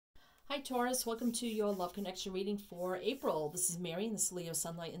Hi Taurus, welcome to your love connection reading for April. This is Mary and this is Leo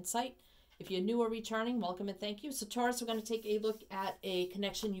Sunlight Insight. If you're new or returning, welcome and thank you. So Taurus, we're going to take a look at a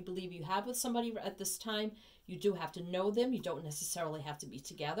connection you believe you have with somebody at this time. You do have to know them. You don't necessarily have to be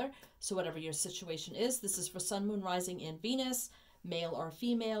together. So whatever your situation is, this is for Sun, Moon, Rising, and Venus, male or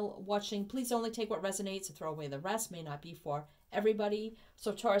female watching. Please only take what resonates and throw away the rest. May not be for everybody.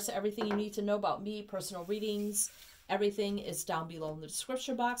 So Taurus, everything you need to know about me, personal readings, everything is down below in the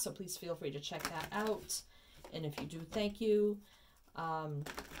description box, so please feel free to check that out. And if you do, thank you.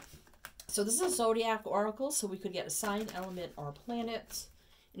 So this is a zodiac oracle, so we could get a sign, element, or planet.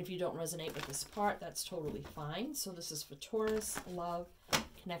 And if you don't resonate with this part, that's totally fine. So this is for Taurus, love,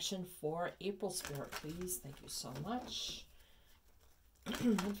 connection for April spirit, please. Thank you so much.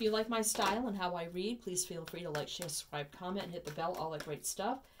 If you like my style and how I read, please feel free to like, share, subscribe, comment, and hit the bell, all that great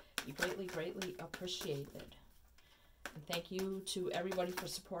stuff. You greatly, greatly appreciated. And thank you to everybody for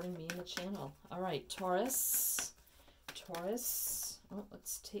supporting me in the channel. All right, Taurus. Taurus. Oh,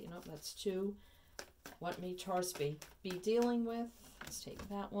 let's take, no, that's two. What may Taurus be dealing with? Let's take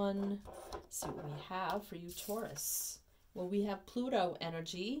that one. See what we have for you, Taurus. Well, we have Pluto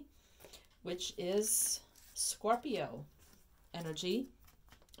energy, which is Scorpio energy,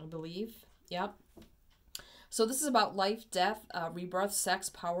 I believe. Yep. So this is about life, death, rebirth, sex,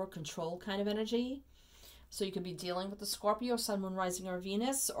 power, control kind of energy. So you could be dealing with the Scorpio, Sun, Moon, Rising, or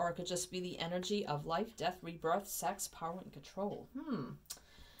Venus, or it could just be the energy of life, death, rebirth, sex, power, and control.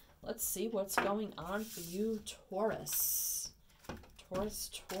 Let's see what's going on for you, Taurus.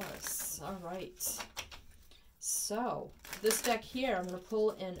 Taurus. All right. So this deck here, I'm going to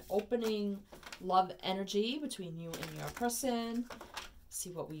pull an opening love energy between you and your person.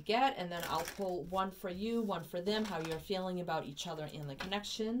 See what we get, and then I'll pull one for you, one for them, how you're feeling about each other and the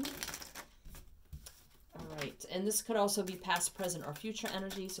connection. All right, and this could also be past, present, or future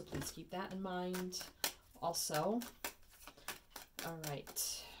energy, so please keep that in mind also. All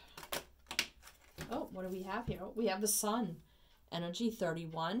right. Oh, what do we have here? We have the Sun energy,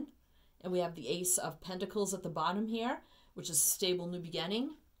 31, and we have the Ace of Pentacles at the bottom here, which is a stable new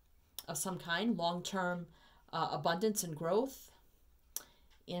beginning of some kind, long-term abundance and growth.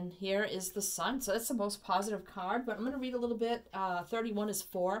 And here is the Sun. So that's the most positive card, but I'm going to read a little bit. 31 is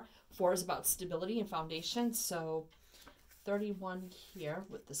 4. 4 is about stability and foundation. So 31 here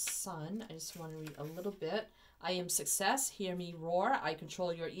with the Sun. I just want to read a little bit. I am success. Hear me roar. I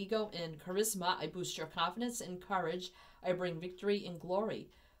control your ego and charisma. I boost your confidence and courage. I bring victory and glory.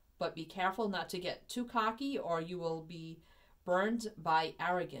 But be careful not to get too cocky or you will be burned by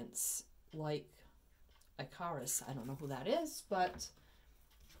arrogance like Icarus. I don't know who that is, but...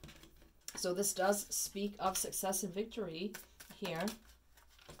 So this does speak of success and victory here.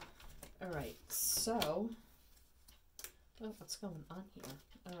 All right, so, oh, what's going on here?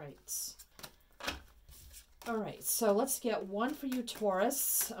 All right, so let's get one for you,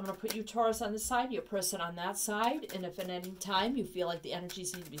 Taurus. I'm going to put you, Taurus, on this side, your person on that side. And if at any time you feel like the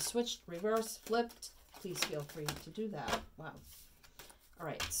energies need to be switched, reversed, flipped, please feel free to do that. Wow. All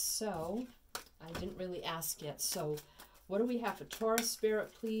right, so I didn't really ask yet. So what do we have for Taurus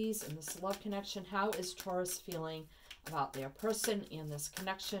spirit, please, in this love connection? How is Taurus feeling about their person and this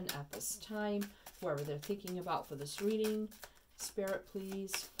connection at this time? Whoever they're thinking about for this reading. Spirit,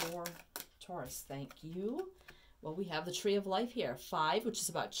 please, for Taurus. Thank you. Well, we have the Tree of Life here, 5, which is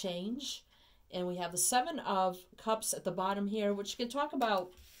about change. And we have the 7 of Cups at the bottom here, which can talk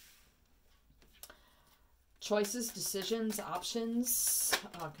about choices, decisions, options,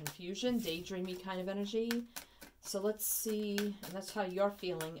 confusion, daydreamy kind of energy. So let's see, and that's how you're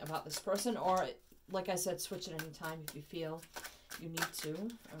feeling about this person, or like I said, switch at any time if you feel you need to.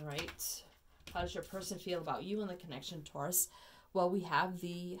 All right. How does your person feel about you and the connection, Taurus? Well, we have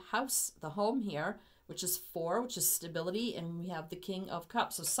the house, the home here, which is 4, which is stability, and we have the King of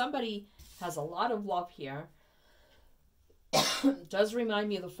Cups. So somebody has a lot of love here. Does remind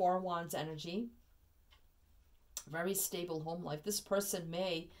me of the 4 of Wands energy. Very stable home life. This person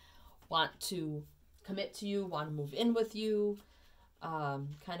may want to commit to you, want to move in with you,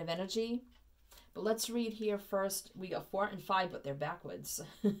 kind of energy. But let's read here first. We got 4 and 5, but they're backwards.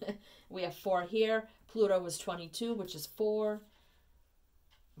 We have 4 here. Pluto was 22, which is 4.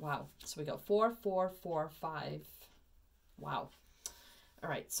 Wow. So we got 4, 4, 4, 5. Wow. All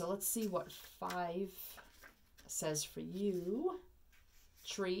right. So let's see what 5 says for you.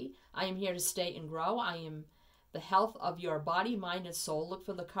 Tree. I am here to stay and grow. I am the health of your body, mind, and soul. Look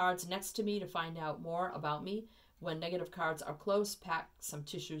for the cards next to me to find out more about me. When negative cards are close, pack some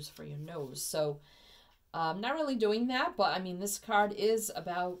tissues for your nose. So not really doing that, but I mean, this card is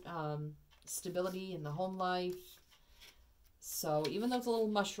about stability in the home life, So even though it's a little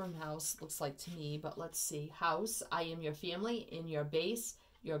mushroom house, looks like to me, but let's see. House, I am your family, in your base,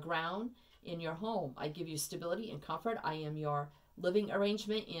 your ground, in your home. I give you stability and comfort. I am your living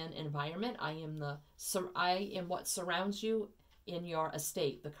arrangement and environment. I am what surrounds you in your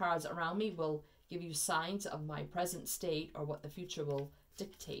estate. The cards around me will give you signs of my present state or what the future will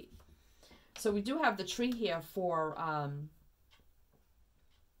dictate. So we do have the tree here for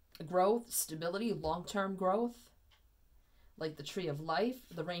growth, stability, long-term growth, like the tree of life,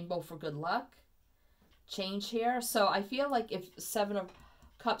 the rainbow for good luck, change here. So I feel like if Seven of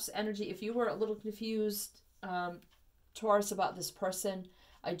Cups energy, if you were a little confused, Taurus, about this person,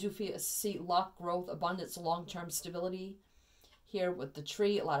 I do see luck, growth, abundance, long-term stability here with the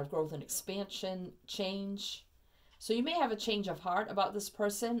tree, a lot of growth and expansion, change. So you may have a change of heart about this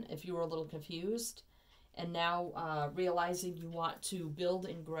person if you were a little confused, and now realizing you want to build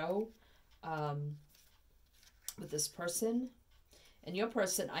and grow with this person. And your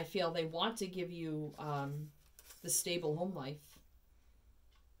person, I feel they want to give you the stable home life.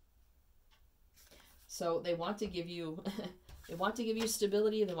 So they want to give you they want to give you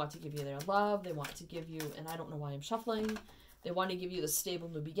stability, they want to give you their love, they want to give you, and I don't know why I'm shuffling, they want to give you the stable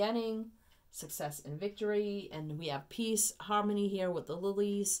new beginning, success and victory, and we have peace, harmony here with the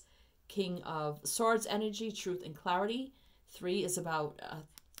lilies, King of Swords energy, truth and clarity. 3 is about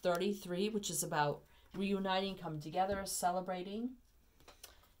 33, which is about reuniting, coming together, celebrating.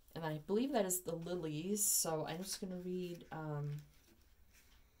 And I believe that is the lilies. So I'm just going to read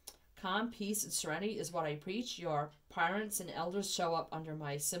calm, peace, and serenity is what I preach. Your parents and elders show up under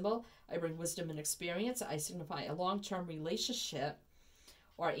my symbol. I bring wisdom and experience. I signify a long-term relationship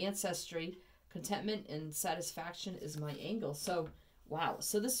or ancestry. Contentment and satisfaction is my angle. So, wow.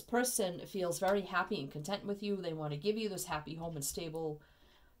 So this person feels very happy and content with you. They want to give you this happy home, stable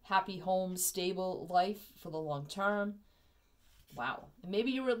life for the long term. Wow.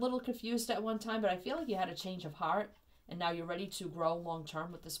 Maybe you were a little confused at one time, but I feel like you had a change of heart, and now you're ready to grow long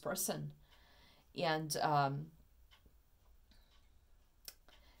term with this person. And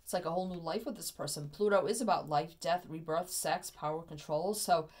it's like a whole new life with this person. Pluto is about life, death, rebirth, sex, power, control.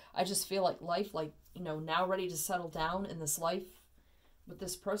 So I just feel like life, like, you know, now ready to settle down in this life with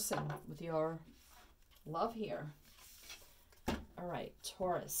this person, with your love here. All right,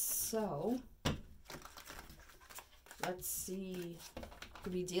 Taurus. So let's see.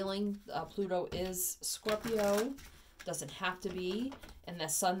 Could be dealing. Pluto is Scorpio. Doesn't have to be. And the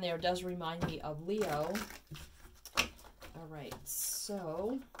sun there does remind me of Leo. All right,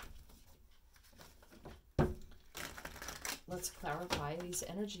 so let's clarify these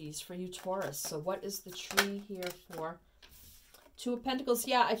energies for you, Taurus. So what is the tree here for? 2 of Pentacles.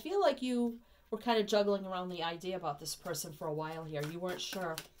 Yeah, I feel like you were kind of juggling around the idea about this person for a while here. You weren't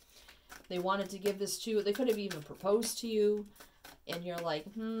sure. They wanted to give this to you. They could have even proposed to you. And you're like,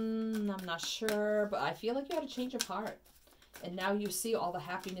 I'm not sure. But I feel like you had a change of heart. And now you see all the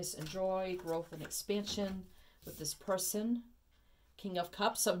happiness and joy, growth and expansion with this person. King of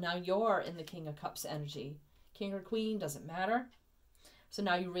Cups. So now you're in the King of Cups energy. King or Queen, doesn't matter. So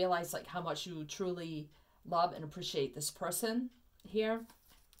now you realize like how much you truly love and appreciate this person here.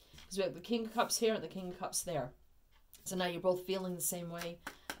 Because we have the King of Cups here and the King of Cups there. So now you're both feeling the same way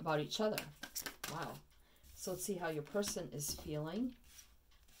about each other. Wow. So let's see how your person is feeling.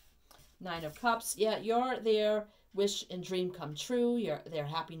 9 of Cups. Yeah, you're their wish and dream come true. You're their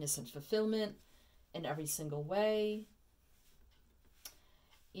happiness and fulfillment in every single way.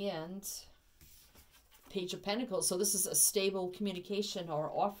 And Page of Pentacles. So this is a stable communication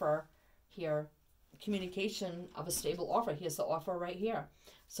or offer here. Communication of a stable offer. Here's the offer right here.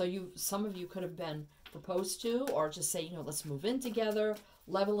 So some of you could have been proposed to, or just say, you know, let's move in together,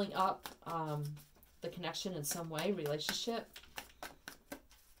 leveling up the connection in some way, relationship.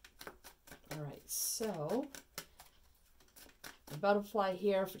 All right, so the butterfly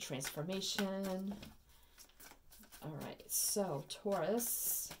here for transformation. All right, so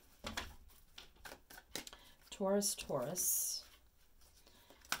Taurus.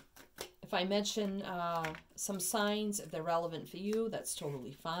 If I mention some signs, if they're relevant for you, that's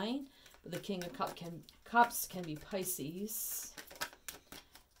totally fine. But the King of Cups can be Pisces.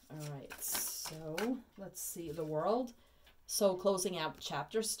 All right, so let's see the world. So closing out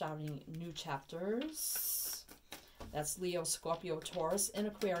chapters, starting new chapters. That's Leo, Scorpio, Taurus, and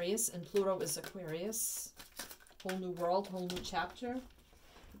Aquarius. And Pluto is Aquarius. Whole new world, whole new chapter.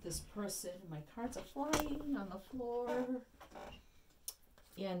 With this person, my cards are flying on the floor.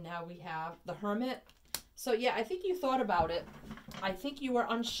 And now we have the Hermit. So yeah, I think you thought about it. I think you were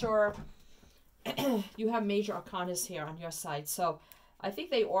unsure. You have major arcanas here on your side. So I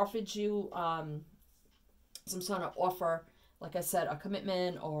think they offered you some sort of offer like I said, a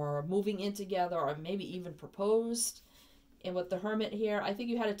commitment or moving in together or maybe even proposed. And with the Hermit here, I think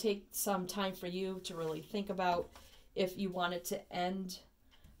you had to take some time for you to really think about if you wanted to end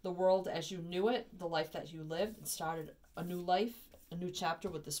the world as you knew it, the life that you lived, and started a new life, a new chapter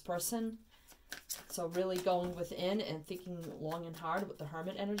with this person. So really going within and thinking long and hard with the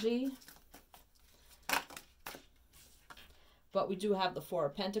Hermit energy. But we do have the Four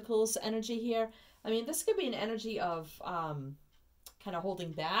of Pentacles energy here. I mean, this could be an energy of kind of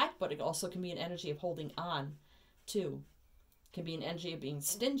holding back, but it also can be an energy of holding on too. It can be an energy of being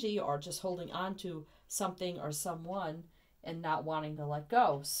stingy or just holding on to something or someone and not wanting to let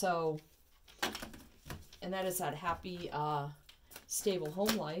go. So, and that is that happy, stable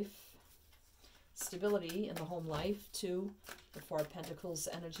home life. Stability in the home life too. The Four of Pentacles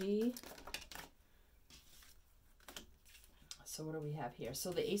energy. So what do we have here?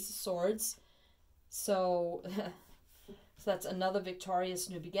 So the Ace of Swords. So, so that's another victorious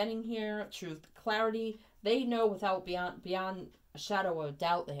new beginning here. Truth, clarity. They know without beyond a shadow of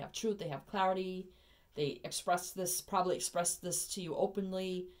doubt. They have truth. They have clarity. They probably express this to you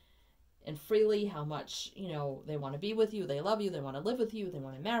openly and freely. How much, you know, they want to be with you. They love you. They want to live with you. They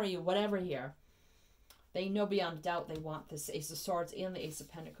want to marry you. Whatever here. They know beyond doubt they want this Ace of Swords and the Ace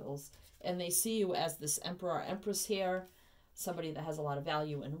of Pentacles. And they see you as this Emperor or Empress here. Somebody that has a lot of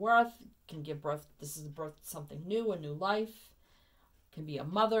value and worth. Can give birth. This is the birth to something new, a new life. Can be a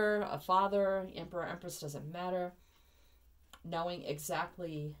mother, a father, Emperor, Empress, doesn't matter. Knowing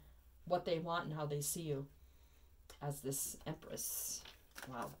exactly what they want and how they see you as this Empress.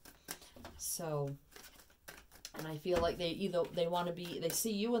 Wow. So, and I feel like they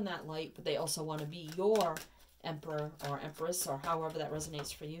see you in that light, but they also want to be your Emperor or Empress or however that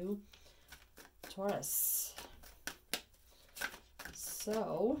resonates for you. Taurus.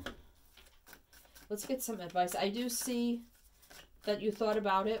 So, let's get some advice. I do see that you thought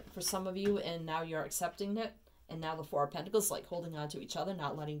about it for some of you and now you're accepting it. And now the Four of Pentacles, like holding on to each other,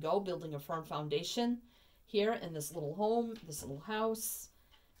 not letting go, building a firm foundation here in this little home, this little house.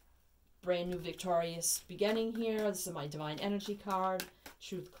 Brand new victorious beginning here. This is my Divine Energy card.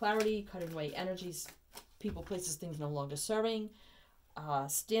 Truth, clarity, cutting away energies, people, places, things no longer serving.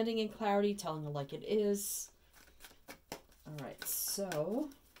 Standing in clarity, telling it like it is. All right, so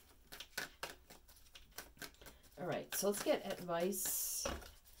let's get advice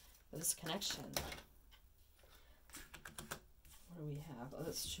for this connection. What do we have? Oh,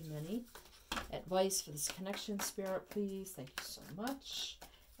 that's too many. Advice for this connection, Spirit, please. Thank you so much.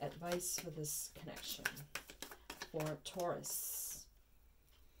 Advice for this connection for Taurus.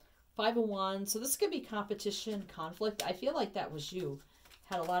 Five of Wands. So this could be competition, conflict. I feel like that was you.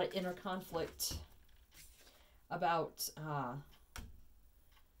 Had a lot of inner conflict about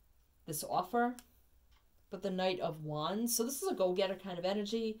this offer. But the Knight of Wands. So this is a go-getter kind of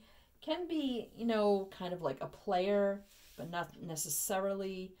energy. Can be, you know, kind of like a player, but not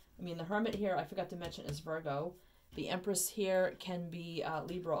necessarily. I mean, the Hermit here, I forgot to mention, is Virgo. The Empress here can be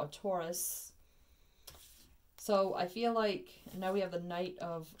Libra or Taurus. So I feel like now we have the Knight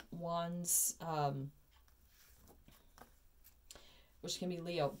of Wands, which can be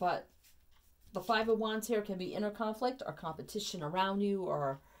Leo. But the Five of Wands here can be inner conflict or competition around you,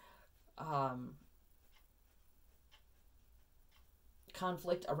 or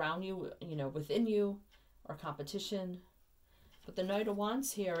conflict around you, you know, within you, or competition. But the Knight of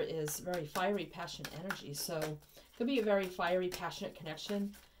Wands here is very fiery, passionate energy. So it could be a very fiery, passionate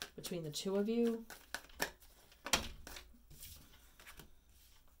connection between the two of you.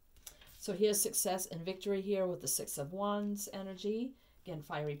 So here's success and victory here with the Six of Wands energy. Again,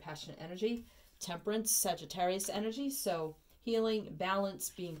 fiery, passionate energy. Temperance, Sagittarius energy. So healing, balance,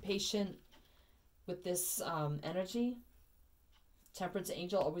 being patient with this energy. Temperance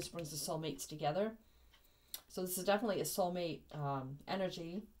angel always brings the soulmates together. So this is definitely a soulmate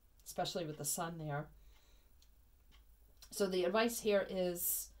energy, especially with the sun there. So the advice here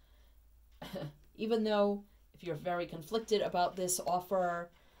is, even though if you're very conflicted about this offer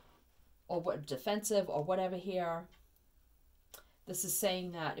or what defensive or whatever here, this is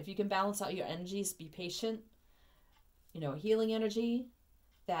saying that if you can balance out your energies, be patient, you know, healing energy,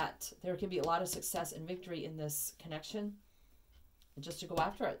 that there can be a lot of success and victory in this connection. And just to go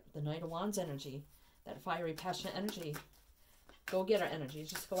after it, the Knight of Wands energy. That fiery, passionate energy. Go get our energy.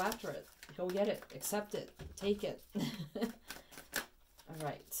 Just go after it. Go get it. Accept it. Take it. All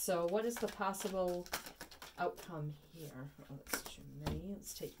right. So what is the possible outcome here? Oh, that's too many.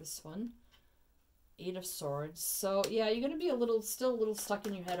 Let's take this one. Eight of Swords. So, yeah, you're going to be still a little stuck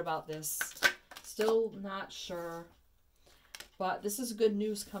in your head about this. Still not sure. But this is good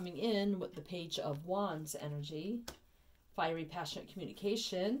news coming in with the Page of Wands energy. fiery, passionate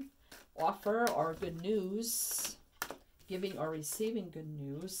communication, offer or good news, giving or receiving good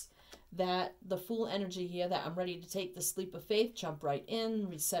news, that the Fool energy here, that I'm ready to take the leap of faith, jump right in,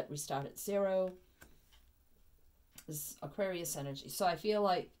 reset, restart at zero, is Aquarius energy. So I feel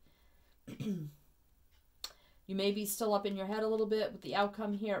like you may be still up in your head a little bit with the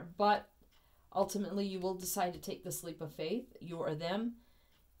outcome here, but ultimately you will decide to take this leap of faith, you or them,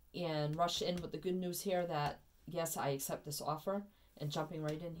 and rush in with the good news here that, yes, I accept this offer, and jumping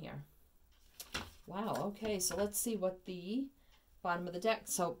right in here. Wow, okay, so let's see what the bottom of the deck.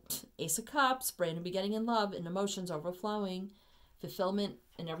 So, Ace of Cups, brand new beginning in love, and emotions overflowing, fulfillment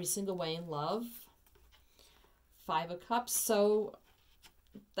in every single way in love. Five of Cups, so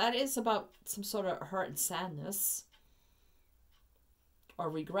that is about some sort of hurt and sadness. Or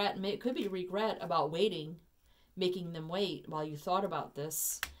regret. It could be regret about waiting, making them wait while you thought about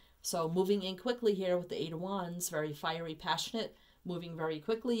this. So moving in quickly here with the Eight of Wands, very fiery, passionate, moving very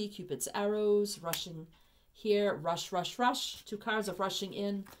quickly. Cupid's arrows, rushing here, rush, rush, rush. Two cards of rushing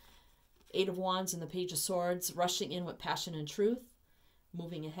in. Eight of Wands and the Page of Swords, rushing in with passion and truth.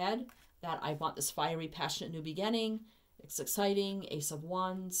 Moving ahead, that I want this fiery, passionate new beginning. It's exciting. Ace of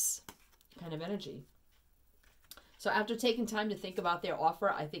Wands kind of energy. So after taking time to think about their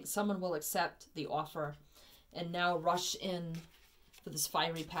offer, I think someone will accept the offer and now rush in for this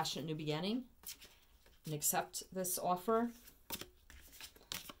fiery, passionate new beginning and accept this offer.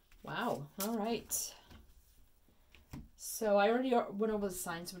 Wow. All right. So I already went over the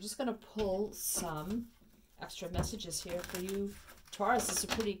signs. So we're just going to pull some extra messages here for you, Taurus. This is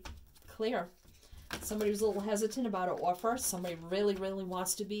pretty clear. Somebody was a little hesitant about an offer. Somebody really, really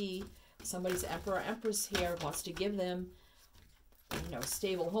wants to be somebody's Emperor, Empress here, wants to give them, you know,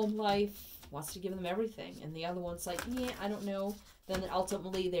 stable home life, wants to give them everything. And the other one's like, yeah, I don't know. Then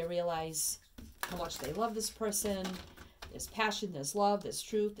ultimately they realize how much they love this person. There's passion, there's love, there's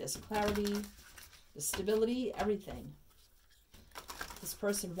truth, there's clarity, there's stability, everything. This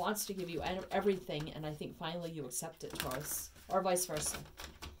person wants to give you everything, and I think finally you accept it, Taurus, or vice versa.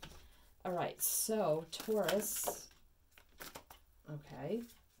 All right, so Taurus, okay.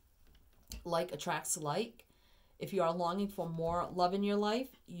 Like attracts like. If you are longing for more love in your life,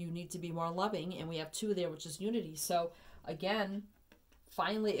 you need to be more loving. And we have two there, which is unity. So again,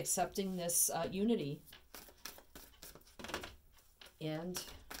 finally accepting this unity and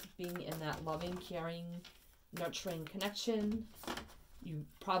being in that loving, caring, nurturing connection. You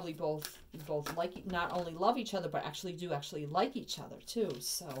probably both like, not only love each other, but actually like each other too.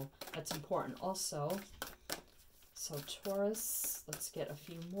 So that's important also. So Taurus, let's get a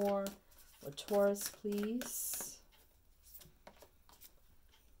few more. For Taurus, please.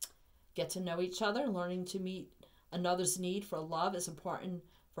 Get to know each other. Learning to meet another's need for love is important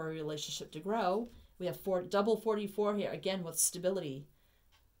for a relationship to grow. We have double 44 here, again with stability.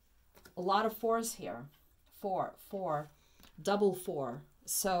 A lot of fours here. Four, double 4.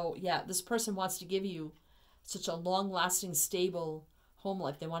 So yeah, this person wants to give you such a long-lasting, stable home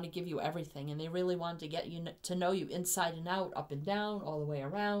life. They want to give you everything, and they really want to get you to know you inside and out, up and down, all the way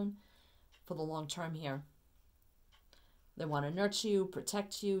around. For the long term here. They want to nurture you,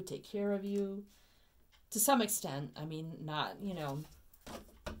 protect you, take care of you. To some extent. I mean, not, you know.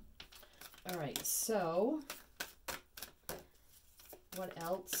 All right, so what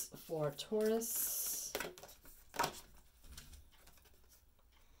else for Taurus?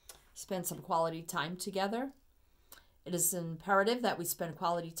 Spend some quality time together. It is imperative that we spend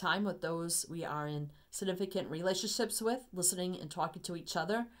quality time with those we are in significant relationships with, listening and talking to each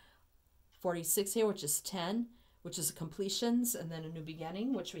other. 46 here, which is 10, which is completions, and then a new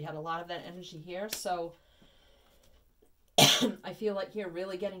beginning, which we had a lot of that energy here. So I feel like here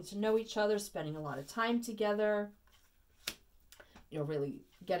really getting to know each other, spending a lot of time together, you know, really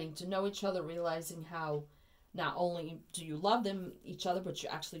getting to know each other, realizing how not only do you love each other, but you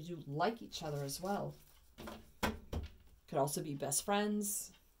actually do like each other as well. Could also be best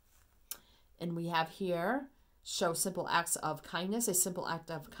friends. And we have here, show simple acts of kindness. A simple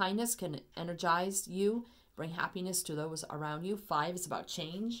act of kindness can energize you, bring happiness to those around you. 5 is about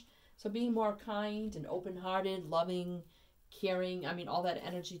change. So being more kind and open-hearted, loving, caring, I mean, all that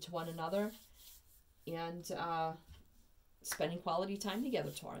energy to one another. And spending quality time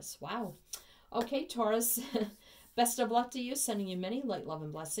together, Taurus. Wow. Okay, Taurus, best of luck to you. Sending you many light, love,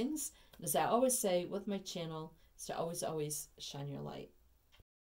 and blessings. And as I always say with my channel, is to always, always shine your light.